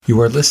You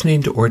are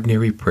listening to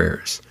Ordinary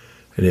Prayers,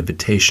 an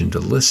invitation to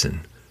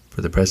listen for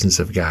the presence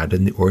of God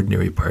in the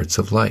ordinary parts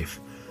of life.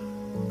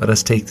 Let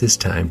us take this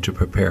time to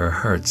prepare our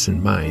hearts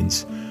and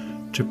minds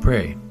to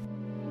pray.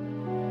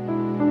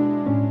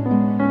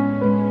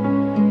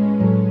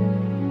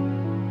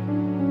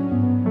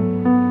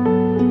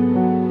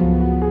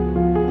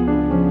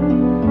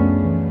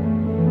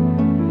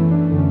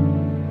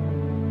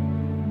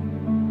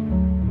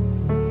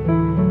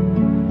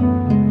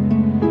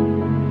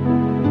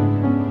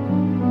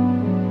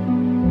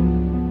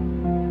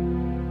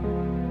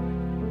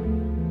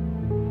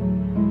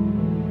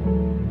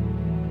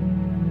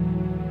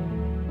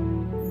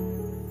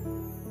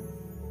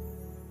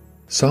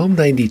 Psalm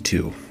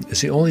 92 is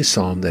the only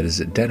psalm that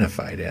is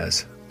identified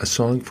as a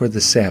song for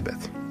the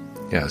Sabbath.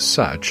 As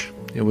such,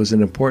 it was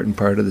an important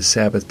part of the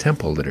Sabbath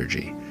temple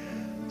liturgy.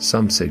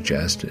 Some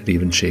suggest it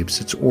even shapes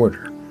its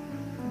order.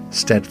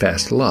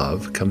 Steadfast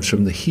love comes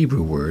from the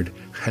Hebrew word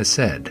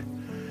chesed.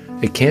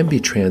 It can be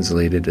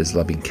translated as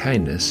loving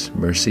kindness,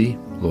 mercy,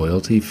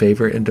 loyalty,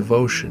 favor, and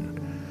devotion.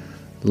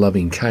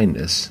 Loving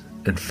kindness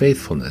and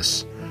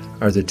faithfulness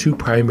are the two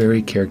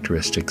primary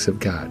characteristics of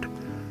God.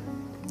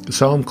 The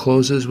psalm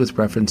closes with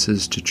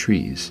references to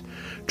trees.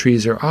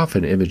 Trees are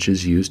often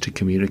images used to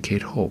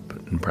communicate hope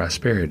and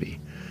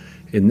prosperity.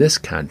 In this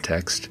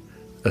context,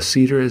 a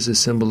cedar is a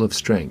symbol of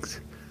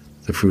strength.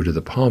 The fruit of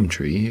the palm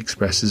tree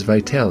expresses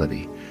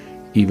vitality,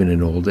 even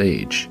in old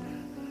age.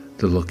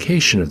 The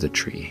location of the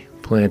tree,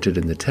 planted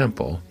in the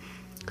temple,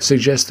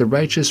 suggests the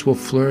righteous will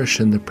flourish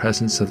in the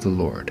presence of the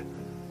Lord.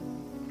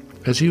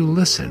 As you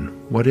listen,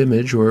 what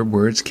image or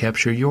words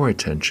capture your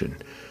attention,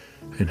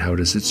 and how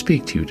does it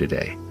speak to you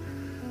today?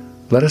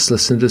 Let us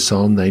listen to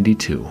Psalm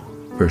 92,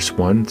 verse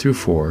 1 through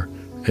 4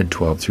 and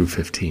 12 through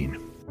 15.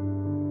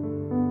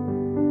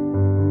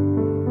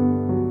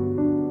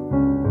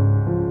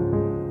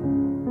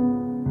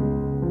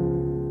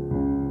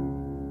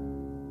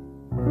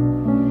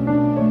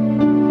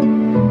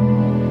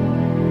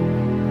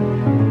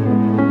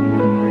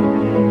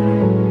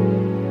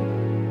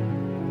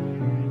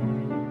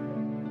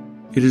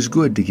 It is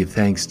good to give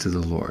thanks to the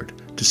Lord,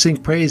 to sing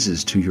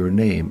praises to your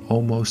name,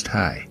 O Most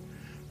High,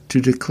 to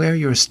declare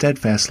your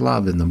steadfast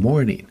love in the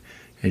morning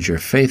and your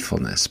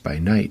faithfulness by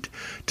night,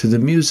 to the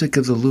music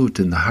of the lute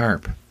and the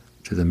harp,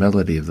 to the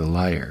melody of the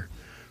lyre.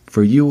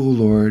 For you, O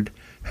Lord,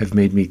 have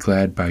made me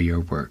glad by your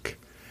work.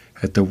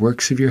 At the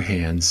works of your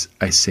hands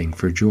I sing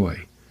for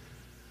joy.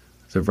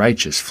 The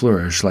righteous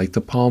flourish like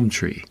the palm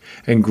tree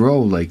and grow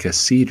like a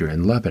cedar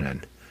in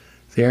Lebanon.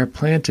 They are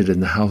planted in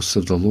the house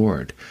of the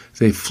Lord.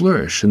 They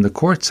flourish in the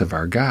courts of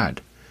our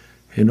God.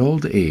 In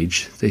old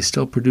age they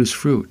still produce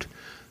fruit.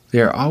 They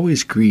are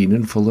always green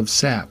and full of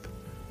sap,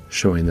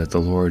 showing that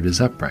the Lord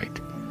is upright.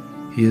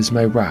 He is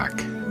my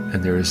rock,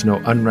 and there is no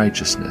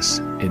unrighteousness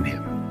in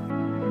him.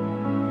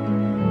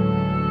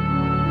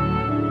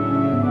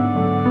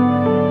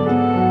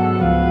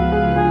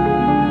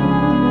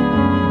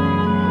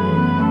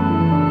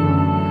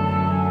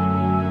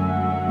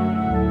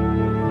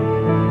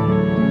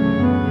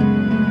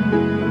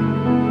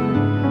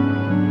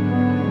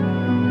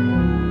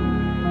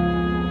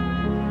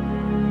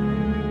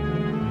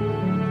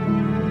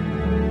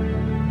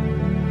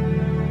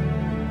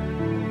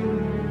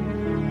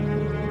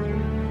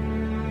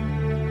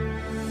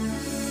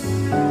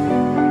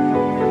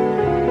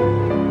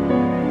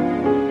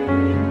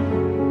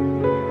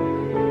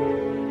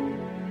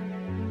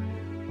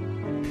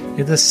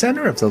 In the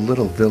center of the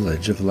little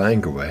village of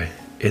Llangrwê,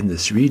 in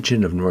this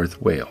region of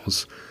North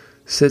Wales,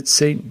 sits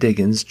St.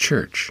 Digon's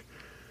Church.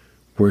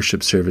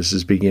 Worship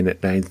services begin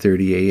at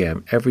 9:30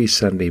 a.m. every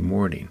Sunday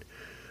morning.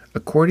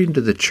 According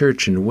to the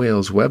Church in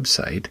Wales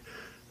website,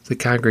 the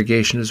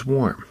congregation is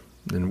warm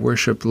and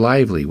worship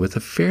lively with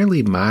a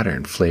fairly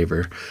modern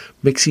flavor,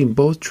 mixing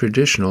both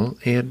traditional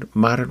and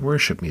modern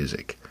worship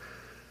music.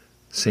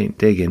 St.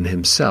 Digon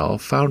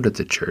himself founded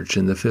the church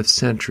in the 5th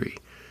century,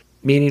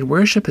 meaning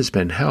worship has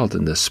been held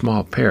in this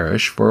small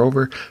parish for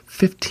over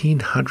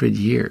 1,500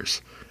 years.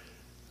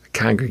 A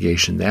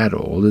congregation that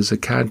old is a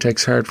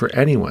context hard for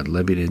anyone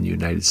living in the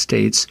United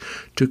States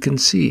to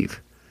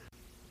conceive.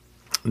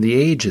 The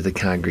age of the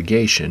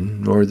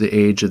congregation, nor the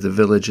age of the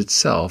village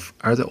itself,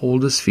 are the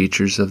oldest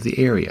features of the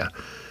area.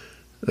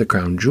 The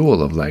crown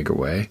jewel of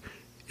Llangrwê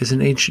is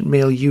an ancient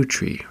male yew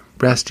tree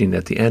resting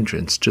at the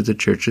entrance to the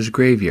church's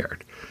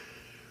graveyard.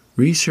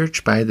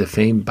 Research by the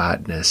famed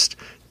botanist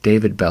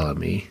David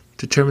Bellamy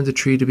determined the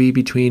tree to be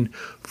between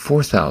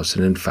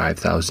 4,000 and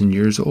 5,000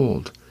 years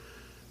old.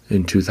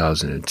 In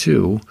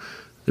 2002,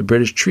 the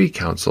British Tree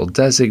Council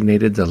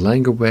designated the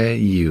Llangrwê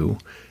yew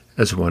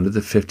as one of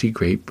the 50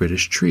 great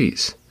British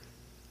trees.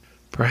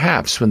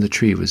 Perhaps when the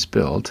tree was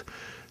built,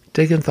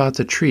 Digon thought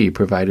the tree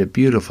provided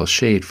beautiful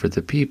shade for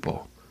the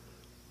people.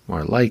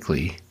 More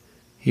likely,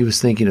 he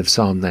was thinking of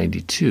Psalm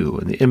 92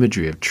 and the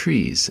imagery of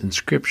trees in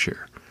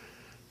Scripture.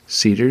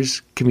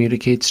 Cedars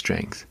communicate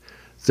strength,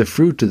 the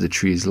fruit of the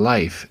tree's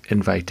life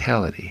and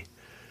vitality.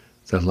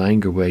 The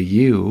Llangrwê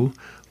yew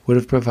would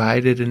have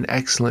provided an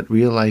excellent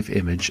real-life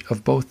image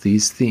of both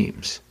these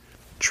themes.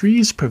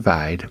 Trees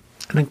provide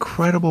an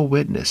incredible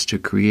witness to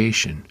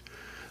creation,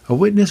 a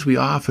witness we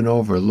often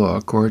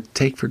overlook or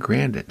take for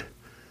granted.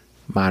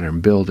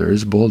 Modern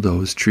builders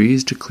bulldoze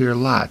trees to clear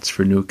lots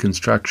for new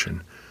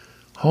construction.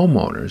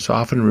 Homeowners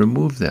often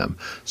remove them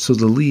so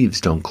the leaves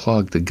don't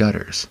clog the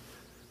gutters.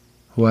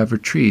 However,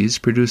 trees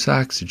produce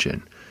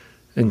oxygen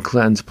and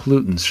cleanse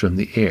pollutants from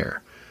the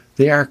air.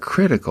 They are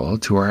critical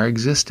to our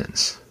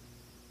existence.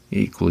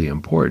 Equally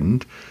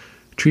important,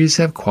 trees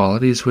have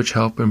qualities which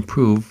help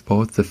improve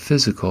both the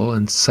physical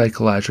and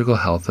psychological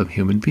health of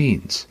human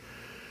beings.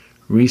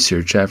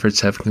 Research efforts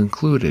have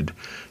concluded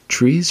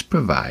trees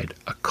provide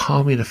a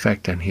calming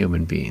effect on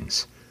human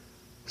beings.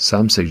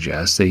 Some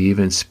suggest they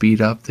even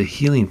speed up the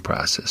healing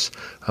process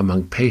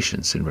among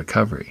patients in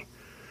recovery.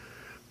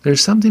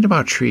 There's something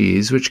about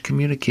trees which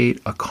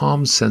communicate a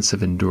calm sense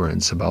of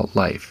endurance about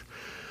life.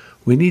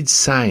 We need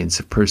signs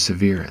of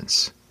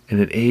perseverance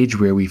in an age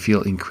where we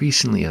feel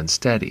increasingly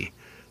unsteady,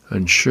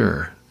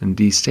 unsure, and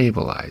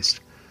destabilized.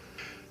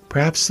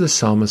 Perhaps the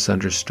psalmist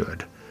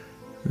understood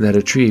that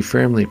a tree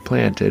firmly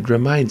planted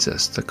reminds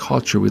us the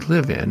culture we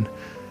live in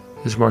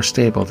is more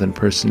stable than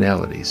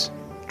personalities,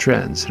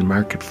 trends, and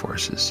market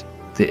forces.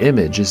 The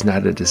image is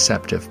not a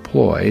deceptive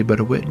ploy, but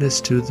a witness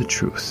to the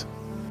truth.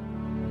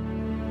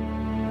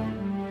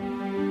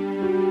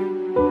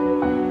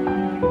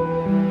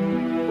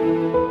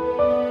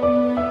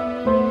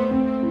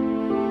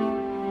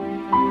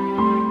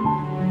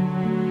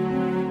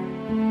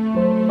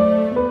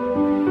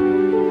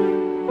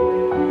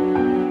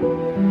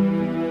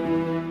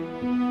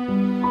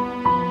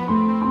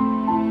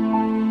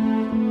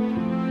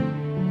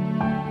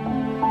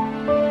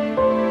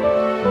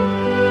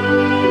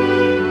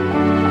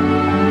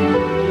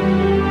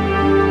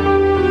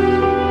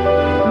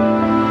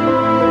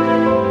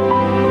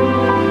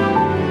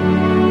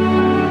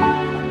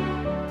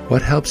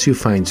 What helps you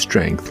find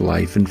strength,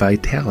 life, and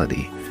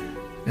vitality?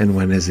 And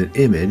when has an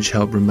image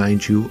help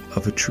remind you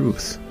of a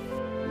truth?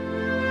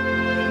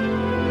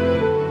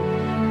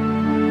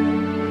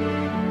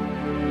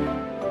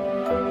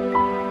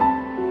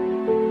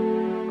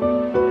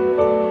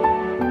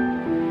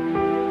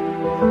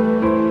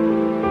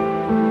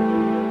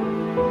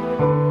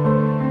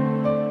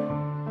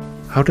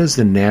 How does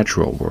the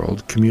natural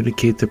world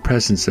communicate the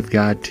presence of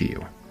God to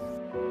you?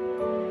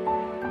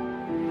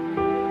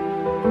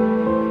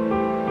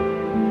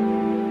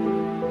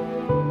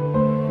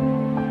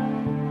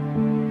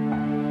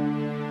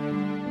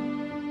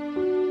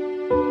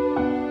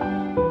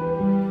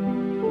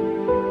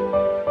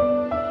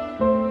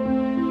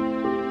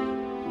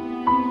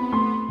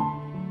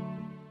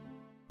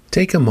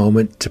 Take a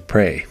moment to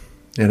pray,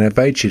 and I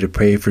invite you to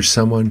pray for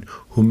someone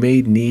who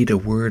may need a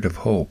word of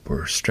hope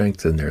or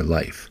strength in their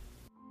life.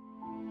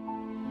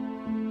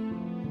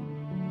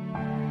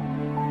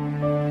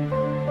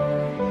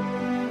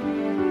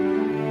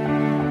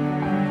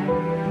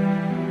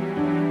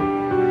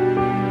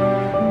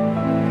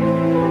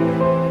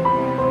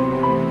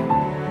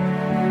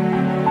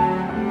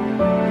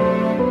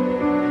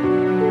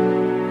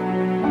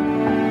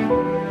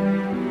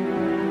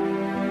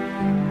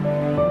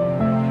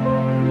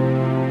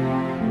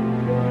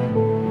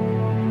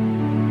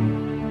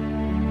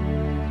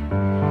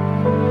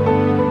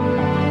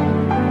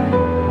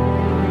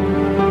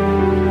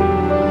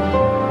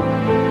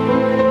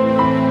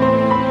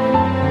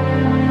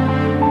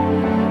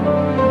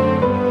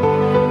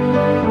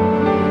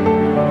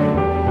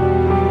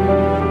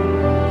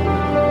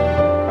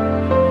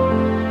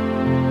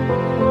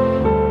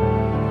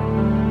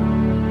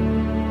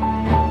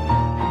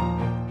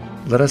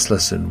 Let us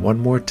listen one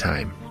more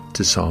time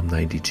to Psalm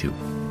 92.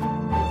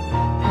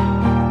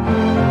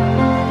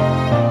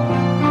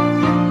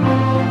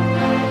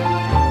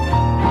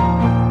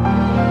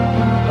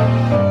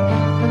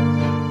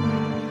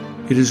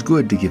 It is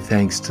good to give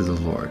thanks to the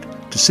Lord,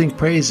 to sing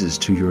praises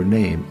to your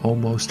name, O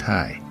Most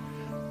High,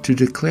 to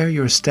declare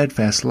your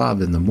steadfast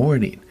love in the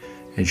morning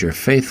and your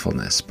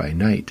faithfulness by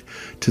night,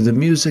 to the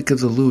music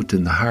of the lute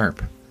and the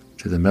harp,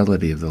 to the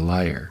melody of the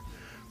lyre.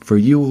 For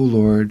you, O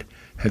Lord,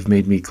 have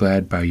made me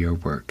glad by your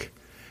work.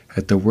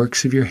 At the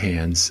works of your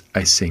hands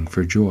I sing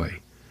for joy.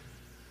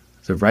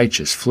 The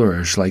righteous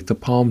flourish like the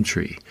palm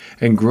tree,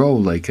 and grow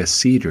like a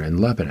cedar in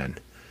Lebanon.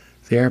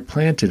 They are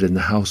planted in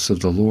the house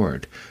of the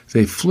Lord.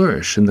 They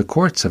flourish in the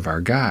courts of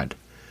our God.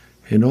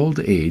 In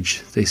old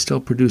age they still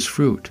produce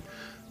fruit.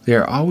 They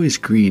are always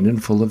green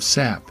and full of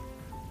sap,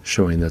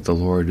 showing that the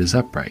Lord is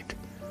upright.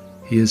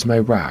 He is my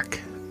rock,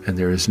 and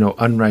there is no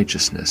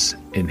unrighteousness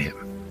in him.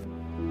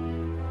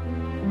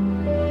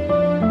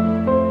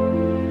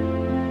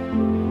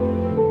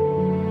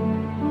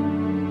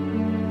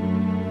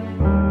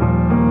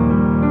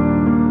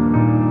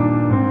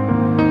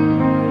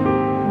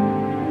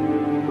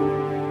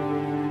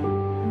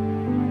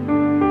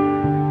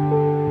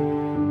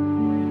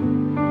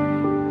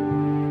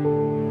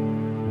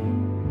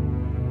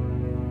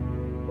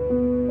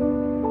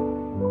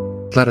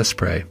 Let us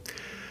pray.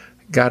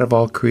 God of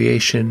all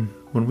creation,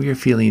 when we are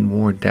feeling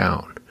worn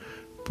down,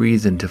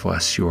 breathe into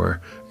us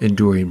your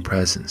enduring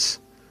presence.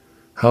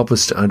 Help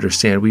us to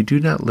understand we do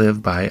not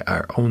live by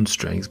our own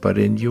strength, but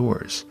in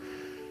yours.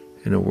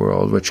 In a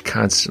world which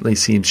constantly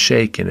seems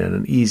shaken and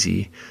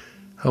uneasy,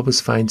 help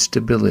us find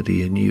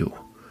stability in you.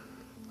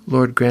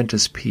 Lord, grant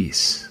us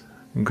peace,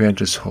 and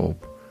grant us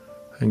hope,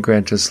 and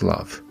grant us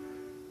love.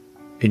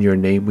 In your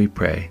name we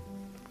pray.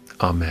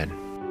 Amen.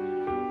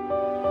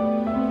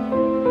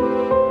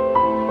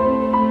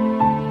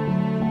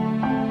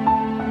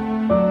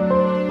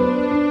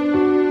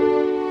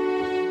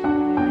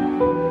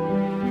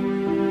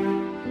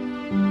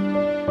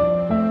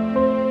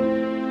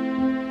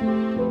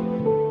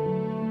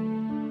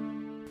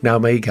 Now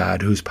may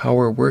God, whose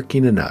power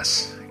working in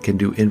us can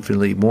do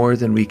infinitely more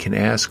than we can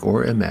ask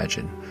or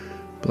imagine,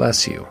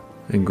 bless you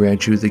and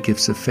grant you the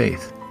gifts of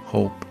faith,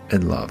 hope,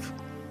 and love.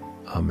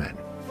 Amen.